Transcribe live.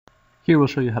Here we'll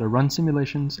show you how to run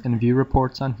simulations and view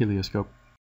reports on HelioScope.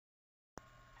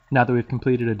 Now that we've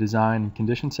completed a design and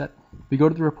condition set, we go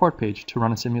to the report page to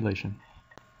run a simulation.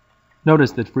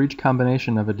 Notice that for each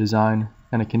combination of a design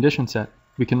and a condition set,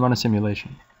 we can run a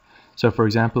simulation. So for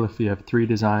example, if we have 3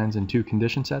 designs and 2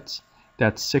 condition sets,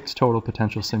 that's 6 total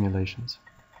potential simulations.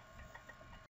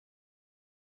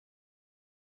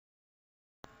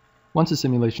 Once a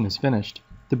simulation is finished,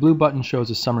 the blue button shows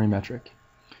a summary metric.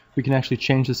 We can actually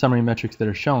change the summary metrics that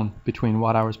are shown between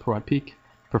watt-hours per watt peak,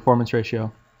 performance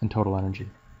ratio, and total energy.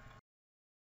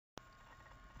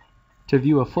 To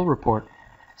view a full report,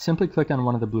 simply click on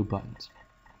one of the blue buttons.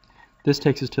 This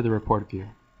takes us to the report view.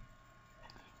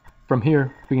 From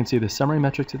here, we can see the summary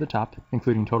metrics at the top,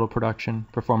 including total production,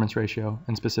 performance ratio,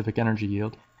 and specific energy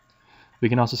yield. We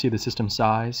can also see the system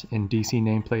size in DC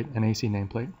nameplate and AC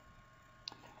nameplate.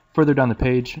 Further down the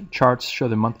page, charts show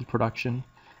the monthly production,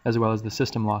 as well as the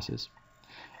system losses.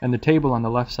 And the table on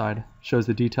the left side shows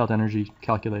the detailed energy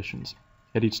calculations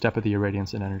at each step of the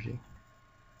irradiance and energy.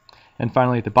 And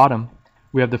finally, at the bottom,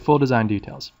 we have the full design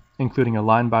details, including a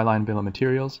line-by-line bill of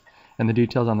materials and the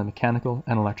details on the mechanical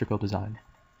and electrical design.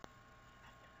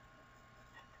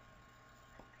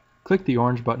 Click the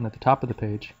orange button at the top of the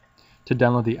page to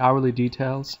download the hourly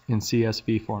details in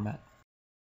CSV format.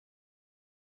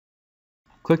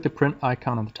 Click the print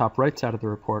icon on the top right side of the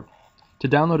report to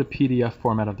download a PDF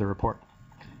format of the report.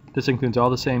 This includes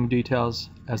all the same details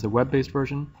as the web-based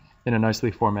version in a nicely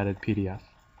formatted PDF.